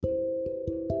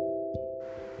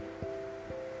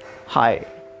Hi,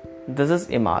 this is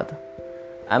Imad.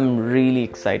 I'm really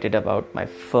excited about my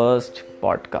first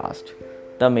podcast,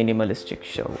 The Minimalistic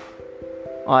Show.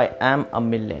 I am a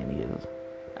millennial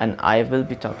and I will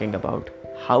be talking about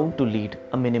how to lead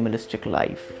a minimalistic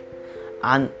life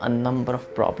and a number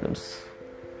of problems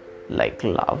like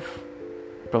love,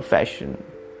 profession,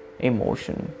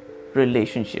 emotion,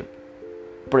 relationship,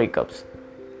 breakups.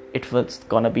 It was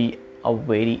gonna be a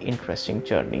very interesting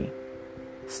journey.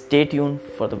 Stay tuned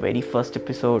for the very first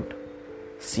episode.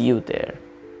 See you there.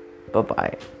 Bye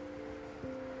bye.